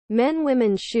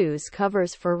Men/women shoes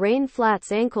covers for rain.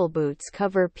 Flats ankle boots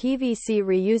cover PVC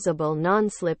reusable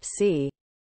non-slip.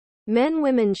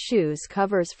 Men/women shoes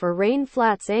covers for rain.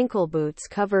 Flats ankle boots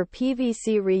cover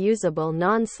PVC reusable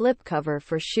non-slip cover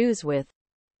for shoes with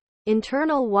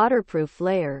internal waterproof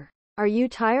layer. Are you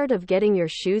tired of getting your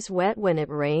shoes wet when it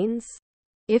rains?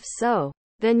 If so,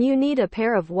 then you need a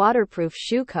pair of waterproof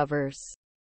shoe covers.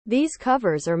 These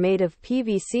covers are made of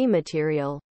PVC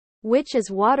material, which is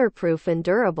waterproof and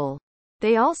durable.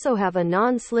 They also have a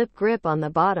non-slip grip on the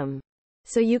bottom,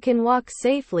 so you can walk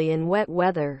safely in wet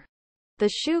weather. The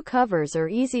shoe covers are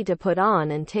easy to put on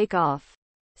and take off.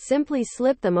 Simply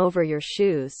slip them over your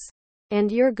shoes,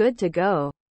 and you're good to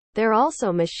go. They're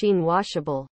also machine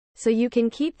washable, so you can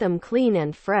keep them clean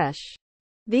and fresh.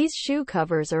 These shoe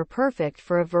covers are perfect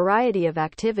for a variety of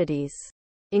activities,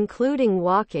 including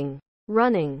walking,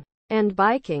 running, and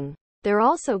biking. They're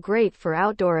also great for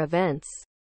outdoor events,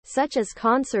 such as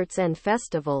concerts and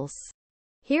festivals.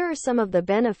 Here are some of the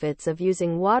benefits of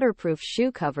using waterproof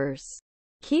shoe covers.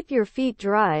 Keep your feet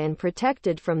dry and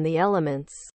protected from the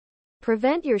elements.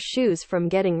 Prevent your shoes from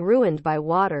getting ruined by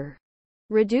water.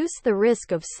 Reduce the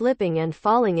risk of slipping and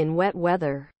falling in wet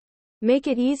weather. Make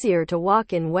it easier to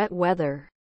walk in wet weather.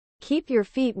 Keep your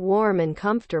feet warm and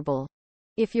comfortable.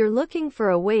 If you're looking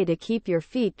for a way to keep your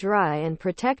feet dry and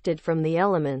protected from the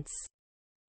elements,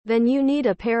 then you need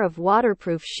a pair of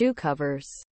waterproof shoe covers.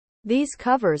 These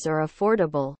covers are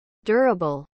affordable,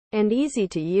 durable, and easy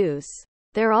to use.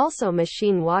 They're also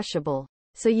machine washable,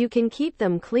 so you can keep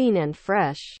them clean and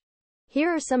fresh. Here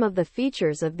are some of the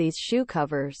features of these shoe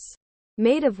covers.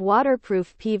 Made of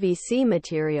waterproof PVC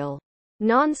material.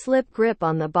 Non-slip grip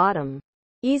on the bottom.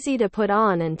 Easy to put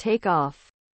on and take off.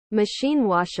 Machine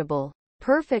washable.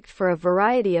 Perfect for a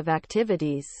variety of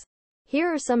activities. Here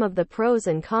are some of the pros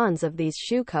and cons of these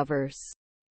shoe covers.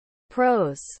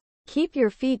 Pros. Keep your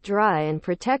feet dry and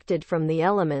protected from the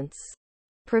elements.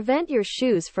 Prevent your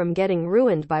shoes from getting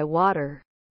ruined by water.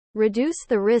 Reduce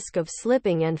the risk of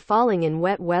slipping and falling in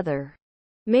wet weather.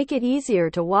 Make it easier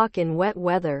to walk in wet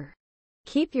weather.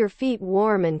 Keep your feet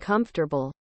warm and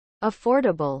comfortable.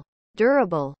 Affordable.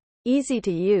 Durable. Easy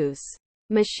to use.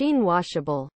 Machine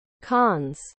washable.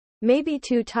 Cons. May be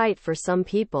too tight for some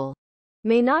people.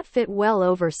 May not fit well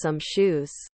over some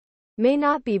shoes. May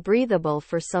not be breathable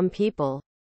for some people.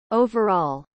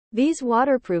 Overall, these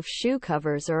waterproof shoe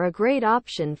covers are a great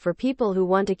option for people who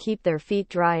want to keep their feet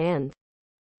dry and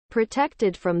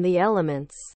protected from the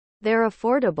elements. They're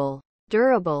affordable,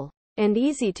 durable, and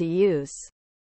easy to use.